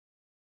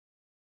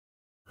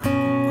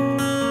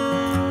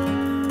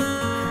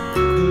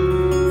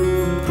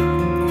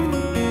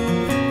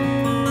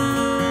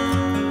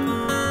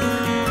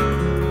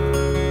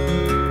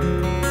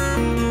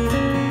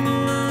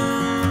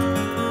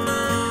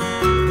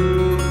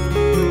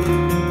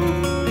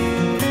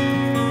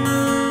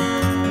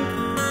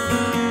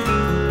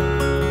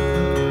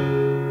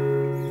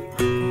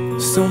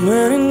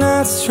many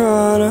nights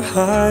trying to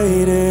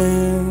hide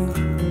it,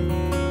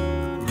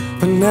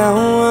 but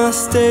now I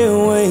stay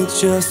awake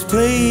just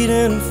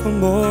pleading for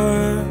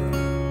more.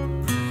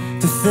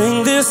 To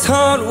think this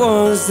heart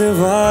was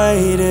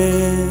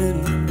divided,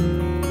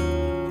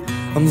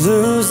 I'm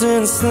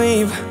losing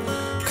sleep,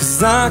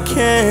 cause I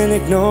can't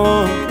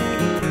ignore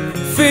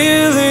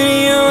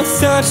feeling your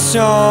touch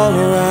all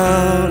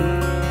around,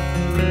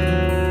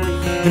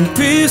 and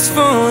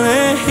peaceful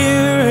and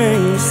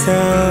hearing the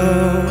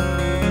sound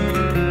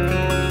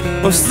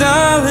of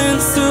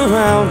silence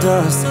around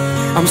us.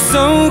 I'm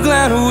so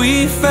glad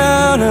we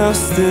found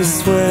us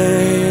this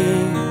way.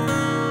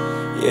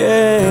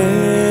 Yeah.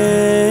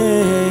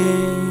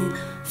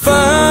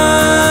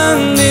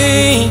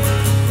 Finally,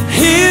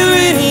 here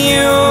in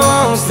your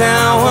arms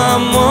now,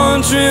 I'm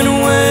wondering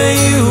where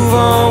you've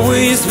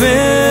always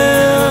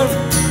been.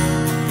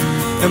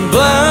 And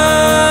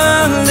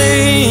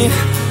blindly,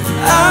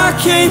 I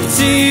came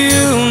to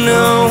you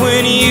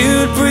knowing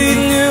you'd breathe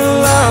new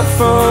life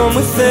from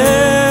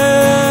within.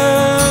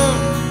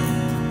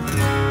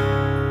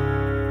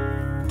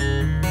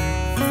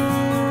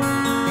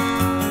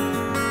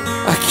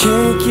 I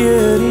can't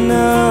get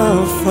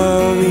enough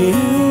of you.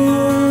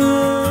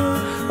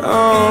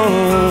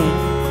 Oh,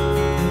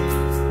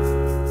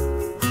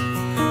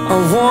 I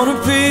wanna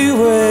be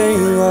where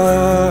you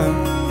are.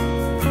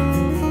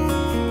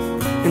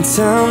 In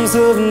times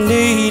of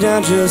need,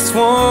 I just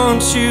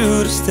want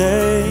you to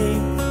stay.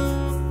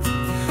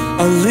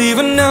 I'll leave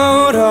a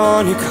note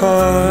on your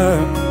car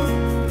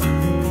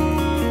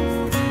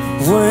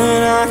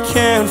when I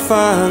can't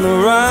find the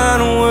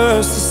right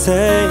words to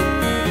say.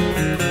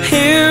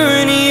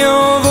 Hearing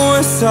your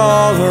voice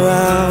all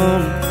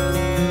around,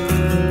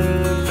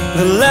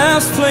 the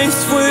last place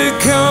we're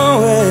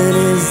going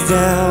is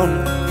down,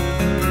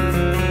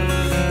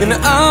 and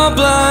I'll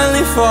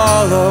blindly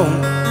follow,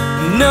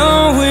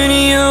 knowing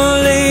you're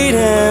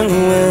leading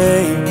the way.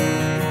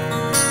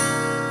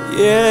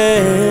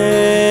 Yeah,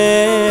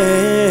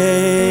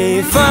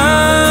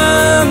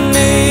 find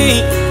me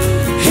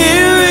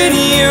here in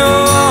your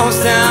arms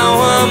now.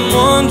 I'm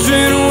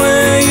wondering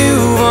where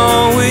you've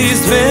always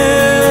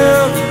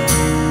been.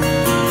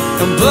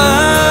 And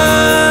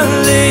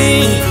blindly,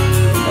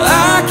 I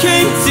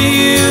came to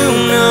you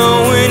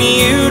knowing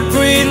you'd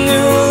breathe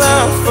new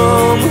life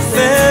from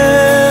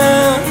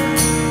within.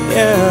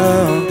 Yeah.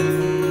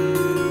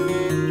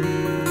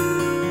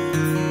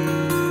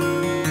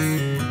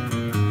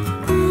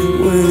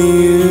 With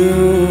you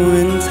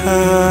in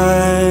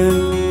time,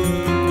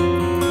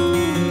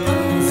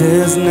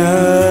 there's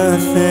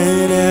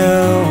nothing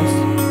else.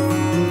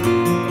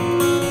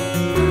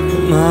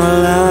 My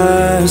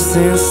life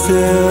stands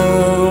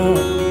still.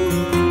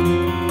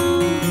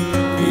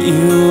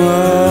 You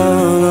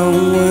are the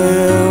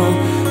will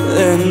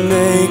that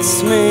makes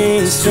me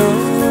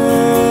strong.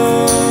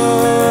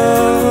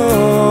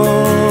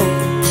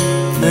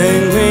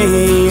 Make me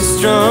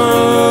strong.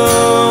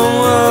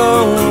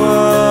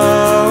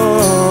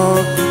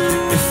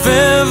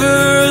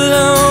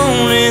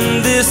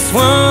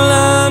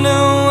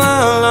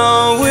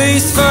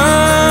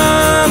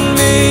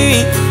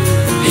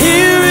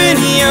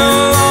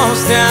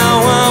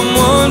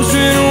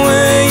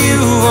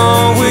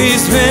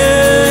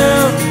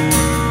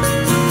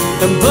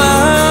 And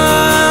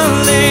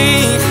blindly,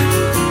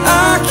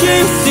 I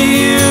came to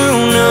you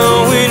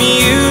knowing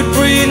you'd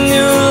breathe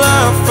new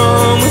life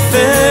from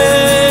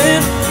within.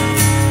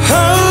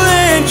 I'll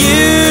let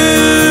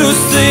you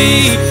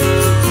sleep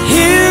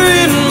here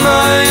in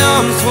my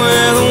arms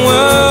where the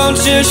world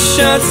just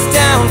shuts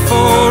down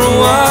for a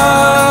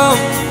while.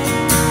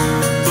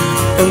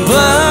 And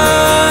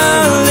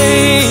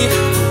blindly,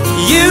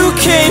 you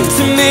came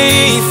to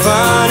me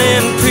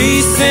finding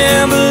peace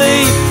and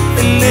belief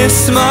in this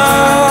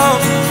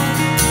smile.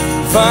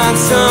 Find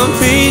some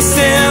peace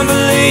and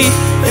belief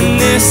in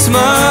this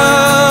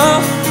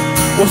smile.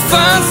 We'll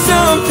find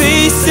some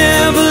peace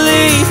and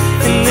belief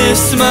in this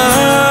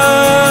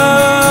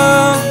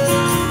smile.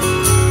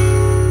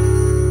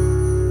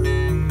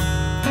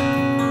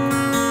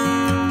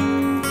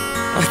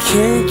 I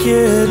can't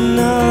get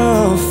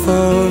enough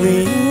of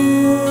you.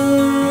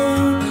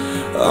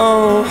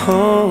 Oh.